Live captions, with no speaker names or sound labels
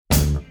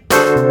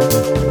The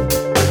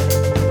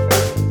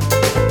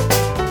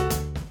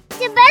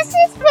best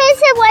place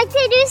I like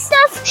to do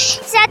stuff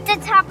is at the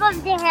top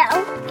of the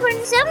hill. For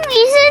some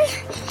reason,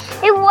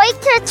 I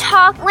like to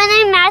talk when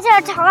I'm at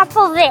the top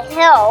of the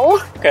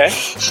hill. Okay.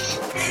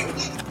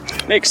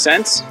 Makes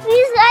sense. Because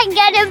I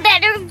get a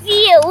better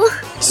view.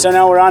 So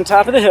now we're on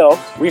top of the hill.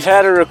 We've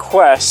had a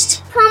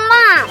request. From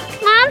Mom.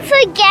 Mom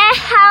forget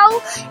how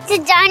the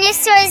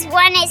dinosaurs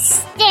went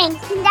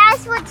extinct. And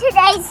that's what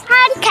today's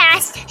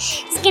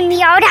podcast is going to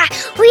be all about.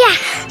 Oh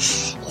yeah,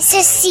 it's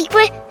a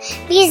secret.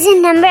 Because the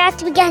number at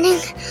the beginning.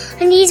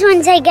 And these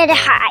ones I gotta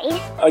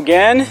hide.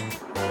 Again?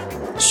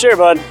 Sure,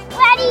 bud.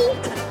 Ready?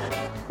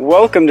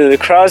 Welcome to the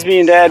Crosby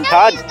and Dad No,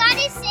 pod. you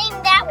gotta sing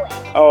that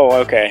way. Oh,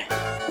 okay.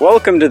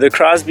 Welcome to the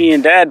Crosby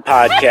and Dad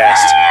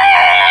podcast.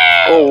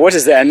 Oh, what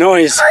is that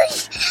noise?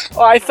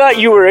 Oh, I thought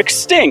you were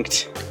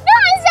extinct. No,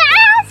 it's an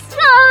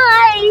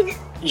asteroid.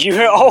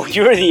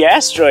 You're the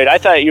asteroid. I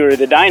thought you were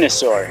the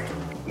dinosaur.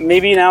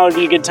 Maybe now would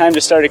be a good time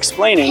to start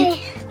explaining.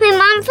 My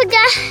mom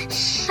forgot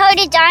how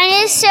the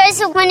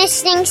dinosaurs went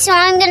extinct, so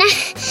I'm gonna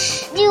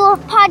do a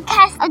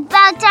podcast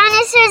about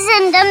dinosaurs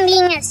and them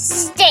being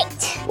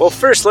extinct. Well,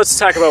 first, let's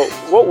talk about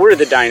what were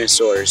the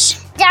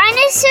dinosaurs.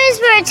 Dinosaurs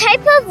were a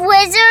type of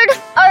lizard,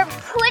 are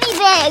pretty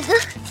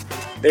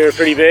big. They were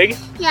pretty big?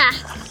 Yeah.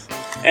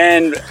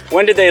 And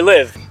when did they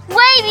live?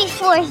 Way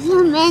before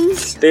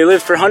humans. They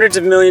lived for hundreds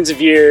of millions of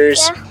years,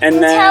 Yeah. and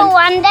Until then...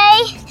 one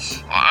day,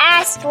 an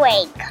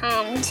asteroid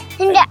comes.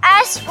 And the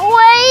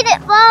asteroid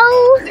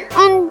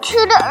fell onto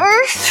the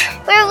Earth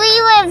where we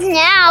live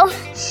now.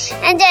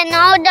 And then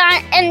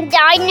and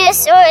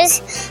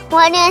dinosaurs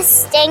went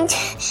extinct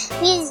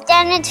because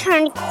then it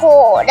turned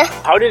cold.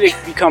 How did it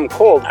become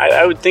cold?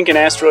 I would think an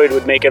asteroid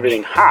would make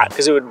everything hot,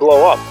 because it would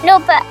blow up. No,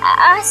 but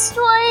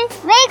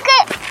asteroids make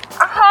it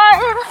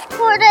hard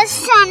for the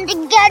sun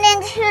to get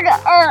into the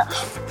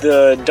Earth.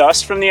 The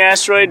dust from the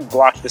asteroid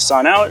blocked the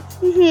sun out,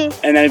 and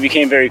then it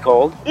became very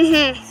cold.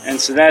 And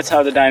so that's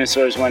how the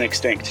dinosaurs went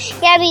extinct.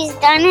 Yeah, because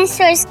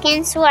dinosaurs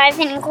can survive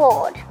in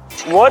cold.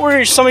 What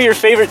were some of your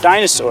favorite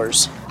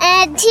dinosaurs?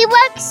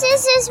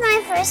 T-Rexes is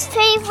my first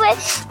favorite,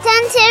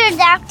 then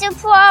Pterodactyl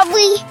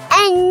probably,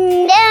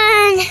 and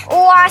then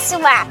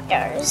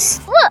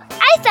Velociraptors. Look,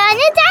 I found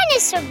a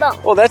dinosaur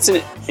bone. Well, that's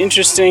an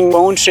interesting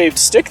bone-shaped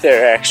stick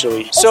there,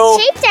 actually. It's So,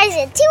 shaped as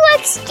a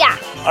T-Rex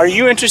jaw. are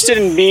you interested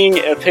in being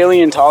a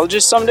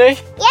paleontologist someday?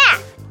 Yeah.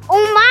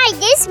 Oh my,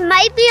 this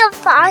might be a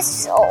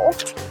fossil.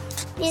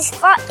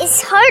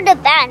 It's hard to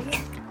bend.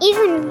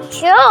 Even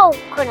Joe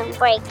couldn't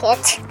break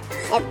it,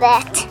 I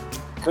bet.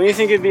 Don't you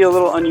think it'd be a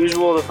little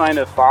unusual to find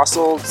a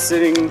fossil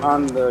sitting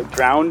on the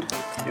ground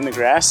in the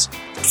grass?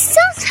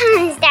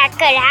 Sometimes that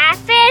could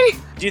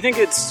happen. Do you think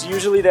it's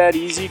usually that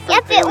easy for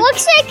Yep, it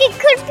looks like it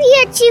could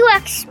be a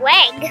T-Rex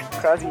leg.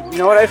 Crosby, you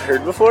know what I've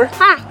heard before?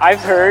 Huh. I've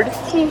heard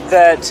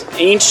that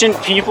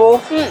ancient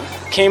people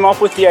came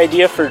up with the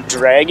idea for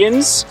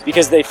dragons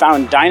because they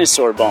found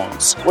dinosaur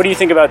bones. What do you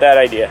think about that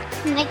idea?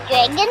 Like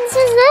dragons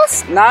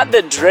exist? Not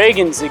that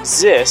dragons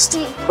exist,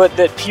 but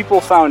that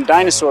people found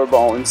dinosaur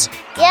bones.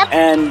 Yep.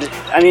 And,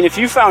 I mean, if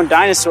you found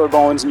dinosaur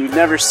bones and you've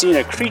never seen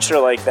a creature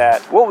like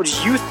that, what would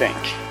you think?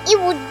 It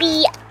would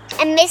be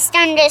a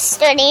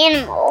misunderstood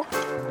animal.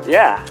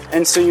 Yeah,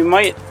 and so you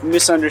might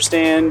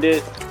misunderstand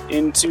it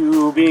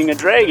into being a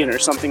dragon or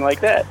something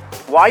like that.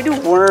 Why do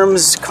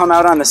worms come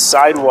out on the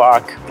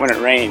sidewalk when it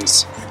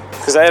rains?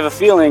 Because I have a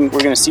feeling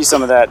we're going to see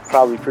some of that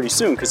probably pretty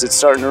soon because it's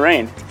starting to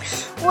rain.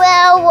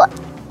 Well,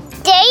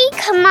 they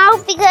come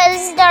out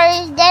because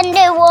then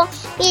they won't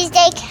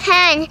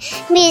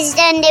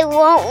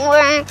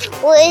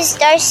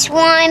start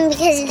swarming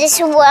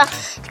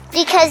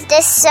because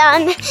the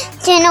sun.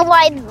 Do you know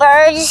why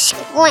birds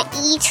won't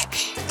eat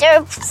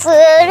their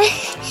food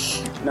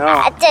No.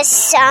 at the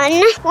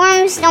sun?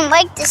 Worms don't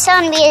like the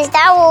sun because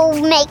that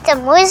will make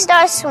them lose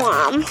their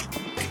swarm.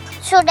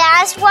 So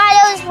that's why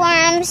those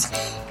worms,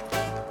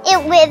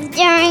 it lived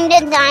during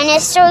the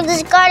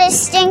dinosaurs got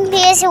extinct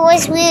because it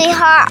was really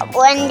hot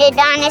when the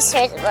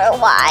dinosaurs were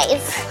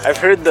alive. I've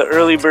heard the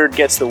early bird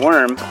gets the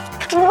worm.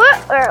 What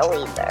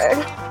early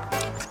bird?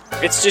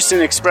 It's just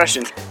an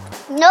expression.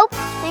 Nope,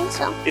 I think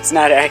so. It's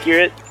not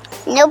accurate.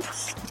 Nope.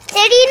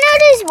 Did you know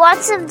there's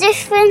lots of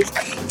different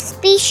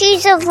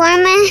species of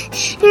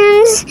worms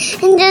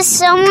and there's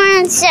some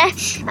ones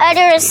that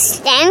are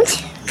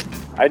extinct?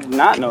 I did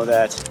not know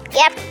that.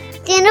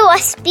 Yep. Do you know what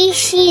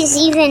species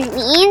even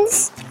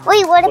means?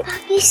 Wait, what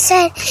about you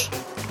said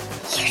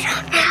you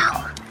don't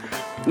know?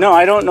 No,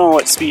 I don't know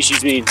what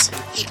species means.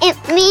 It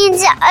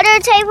means the other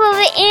type of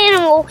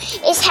animal.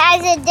 It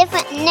has a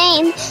different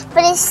name,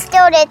 but it's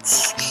still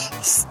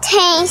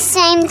the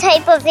same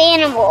type of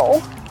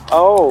animal.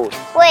 Oh,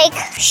 Like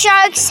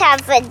sharks are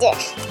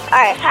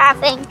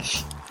having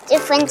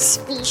different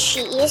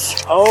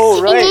species. oh,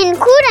 right. And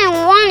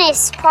including one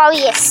is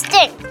probably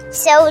extinct.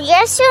 So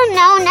just so you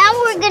know, now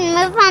we're gonna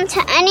move on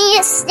to any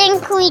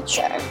extinct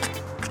creature.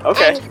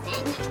 Okay.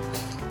 Anything.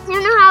 Do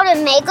you know how the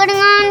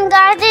megalodon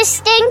got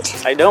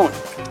extinct? I don't.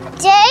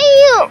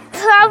 They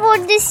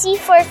traveled the sea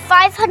for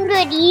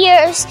 500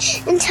 years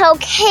until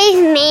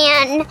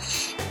caveman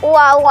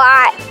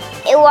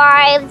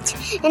arrived,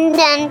 and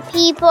then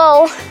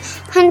people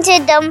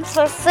hunted them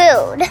for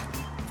food.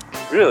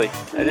 Really?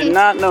 I did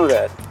not know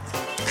that.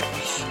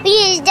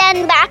 Because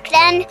then back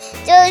then,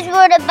 those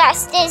were the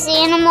bestest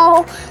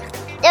animal.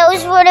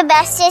 Those were the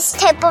bestest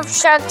type of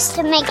sharks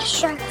to make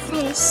shark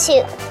fin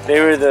soup.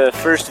 They were the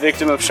first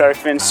victim of shark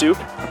fin soup?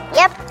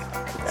 Yep.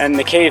 And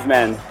the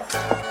cavemen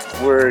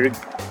were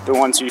the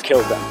ones who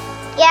killed them?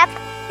 Yep.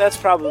 That's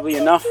probably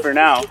enough for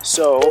now,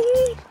 so...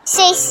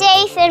 Stay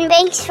safe and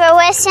thanks for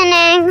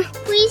listening.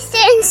 Please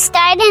stay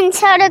inside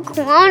until the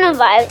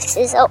coronavirus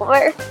is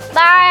over.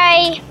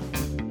 Bye.